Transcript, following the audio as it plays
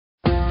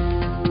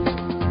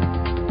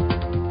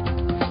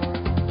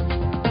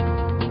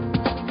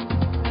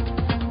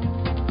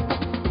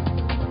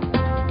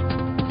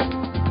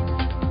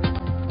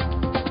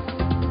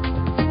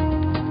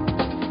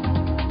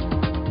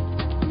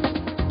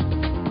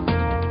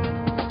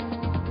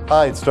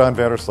Hi, it's John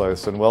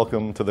Vanderslice, and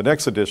welcome to the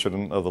next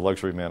edition of the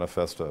Luxury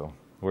Manifesto.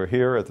 We're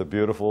here at the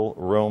beautiful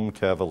Rome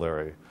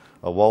Cavalieri,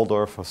 a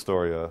Waldorf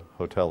Astoria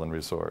Hotel and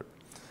Resort.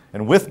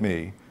 And with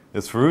me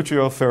is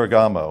Ferruccio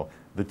Ferragamo,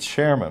 the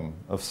Chairman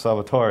of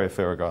Salvatore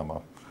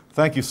Ferragamo.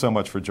 Thank you so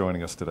much for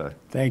joining us today.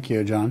 Thank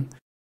you, John.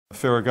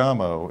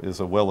 Ferragamo is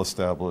a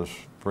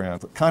well-established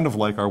brand, kind of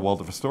like our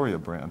Waldorf Astoria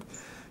brand.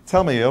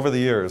 Tell me, over the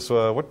years,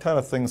 what kind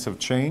of things have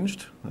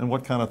changed and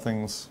what kind of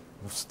things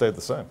have stayed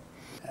the same?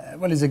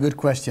 Well, it's a good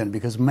question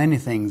because many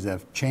things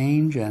have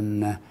changed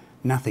and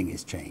nothing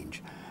has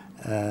changed.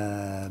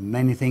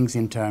 Many things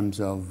in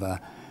terms of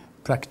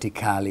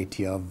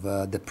practicality of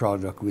the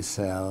product we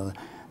sell.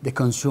 The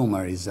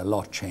consumer is a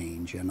lot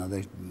changed. You know,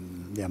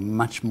 they are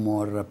much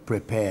more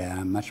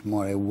prepared, much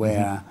more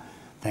aware,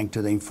 thanks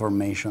to the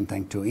information,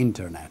 thanks to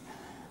internet.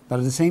 But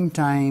at the same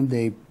time,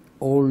 they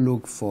all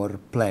look for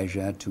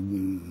pleasure,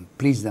 to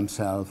please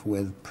themselves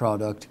with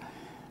product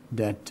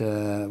that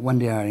when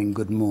they are in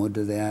good mood,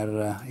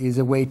 there is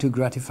a way to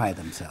gratify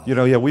themselves. You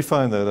know, yeah, we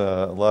find that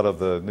a lot of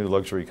the new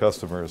luxury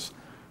customers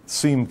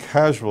seem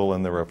casual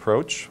in their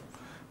approach,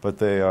 but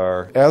they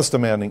are as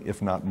demanding,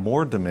 if not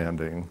more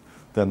demanding,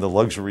 than the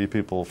luxury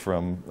people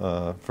from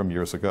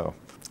years ago.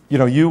 You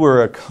know, you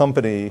were a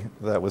company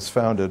that was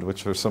founded,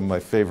 which are some of my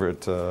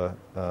favorite, to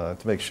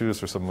make shoes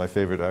for some of my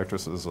favorite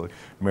actresses like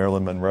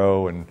Marilyn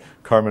Monroe and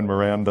Carmen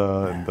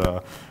Miranda.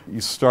 And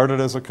you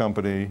started as a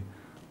company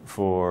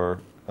for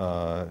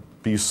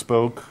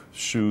bespoke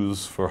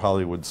shoes for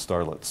Hollywood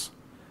starlets.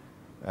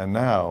 And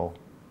now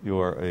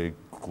you're a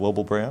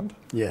global brand?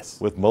 Yes.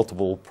 With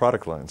multiple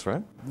product lines,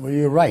 right? Well,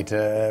 you're right.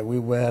 We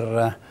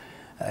were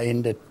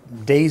in the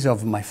days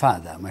of my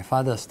father. My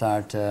father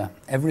started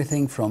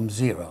everything from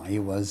zero.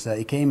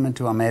 He came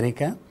to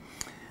America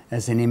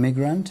as an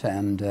immigrant,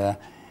 and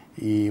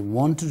he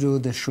wanted to do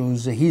the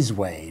shoes his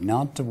way,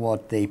 not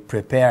what they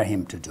prepare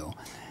him to do.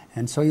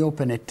 And so he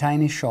opened a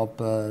tiny shop,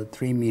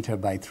 3 meter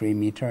by 3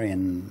 meter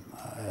in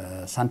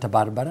Santa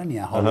Barbara,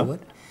 near Hollywood.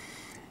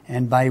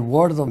 And by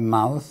word of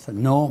mouth,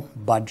 no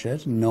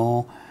budget,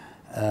 no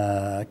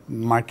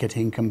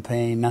marketing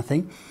campaign,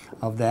 nothing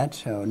of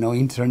that, no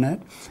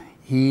internet.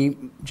 He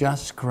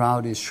just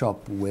crowded his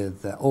shop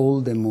with all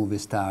the movie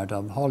stars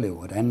of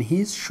Hollywood. And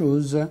his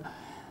shoes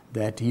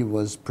that he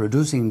was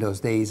producing those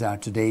days are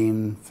today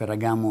in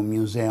Ferragamo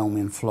Museum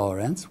in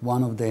Florence,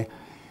 one of the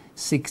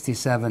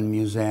 67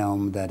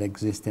 museums that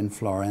exist in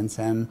Florence,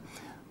 and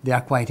they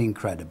are quite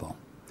incredible.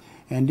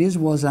 And this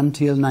was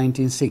until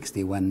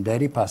 1960 when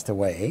Daddy passed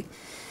away,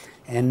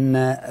 and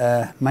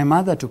my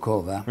mother took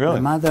over. Really?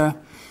 My mother,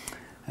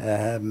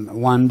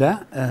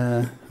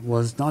 Wanda,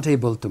 was not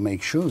able to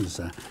make shoes.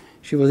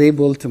 She was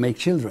able to make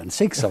children,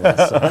 6 of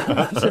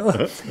us.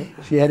 So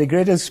she had a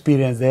great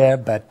experience there,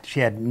 but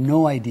she had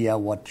no idea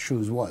what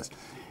shoes was.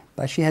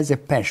 But she has a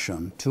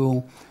passion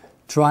to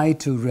try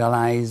to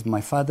realize my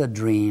father's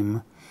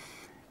dream,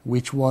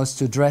 which was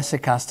to dress a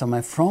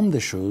customer from the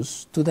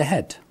shoes to the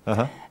head.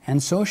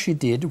 And so she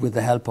did, with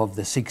the help of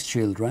the 6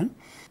 children.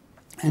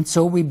 And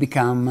so we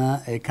become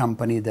a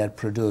company that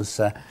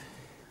produces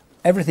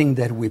everything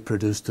that we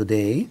produce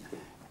today,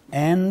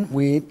 and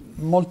we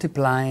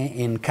multiply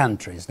in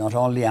countries. Not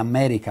only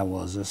America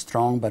was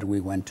strong, but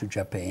we went to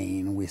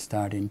Japan, we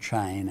started in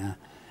China,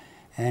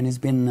 and it's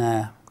been,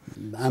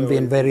 I've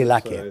been very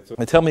lucky.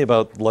 Tell me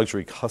about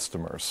luxury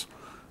customers.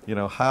 You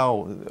know,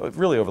 how,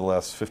 really over the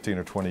last 15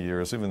 or 20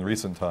 years, even in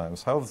recent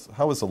times, how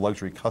has the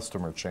luxury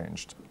customer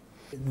changed?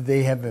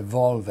 They have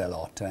evolved a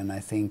lot, and I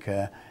think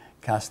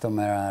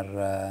customers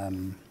are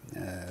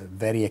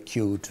very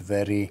acute,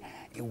 very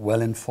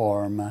well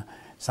informed.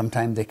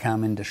 Sometimes they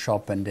come in the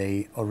shop and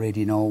they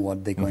already know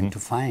what they're going to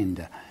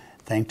find,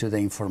 thanks to the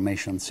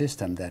information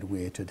system that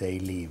we today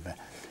live.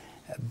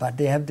 But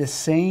they have the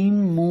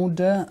same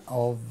mood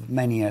of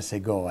many years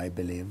ago, I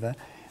believe,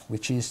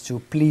 which is to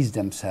please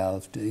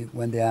themselves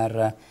when they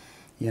are,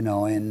 you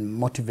know, in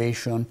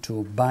motivation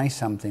to buy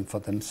something for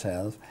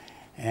themselves.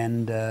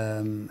 And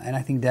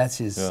I think that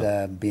has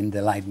been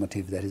the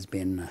leitmotif that has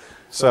been.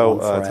 So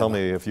tell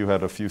me, if you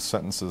had a few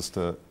sentences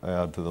to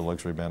add to the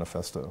Luxury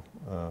Manifesto,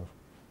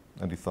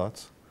 any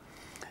thoughts?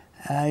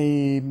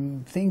 I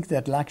think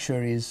that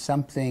luxury is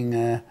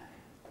something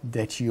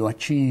that you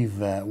achieve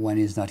when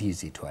it's not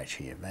easy to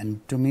achieve.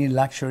 And to me,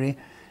 luxury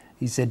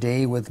is a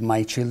day with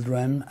my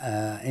children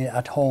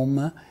at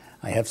home.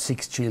 I have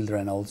 6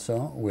 children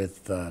also,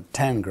 with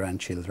 10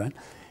 grandchildren.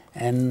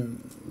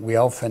 And we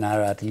often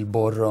are at Il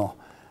Borro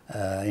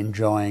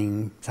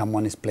enjoying.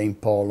 Someone is playing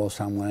polo,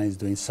 someone is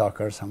doing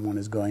soccer, someone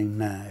is going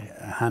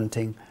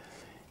hunting.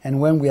 And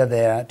when we are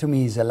there, to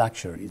me, it's a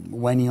luxury.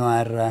 When you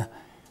are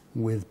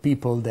with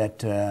people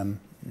that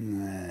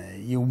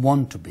you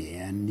want to be,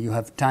 and you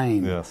have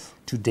time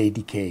to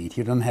dedicate,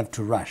 you don't have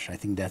to rush. I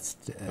think that's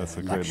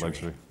a great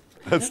luxury.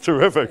 That's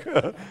terrific.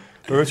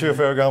 Ferruccio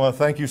Ferragamo,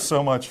 thank you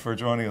so much for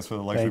joining us for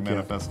the Luxury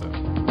Manifesto.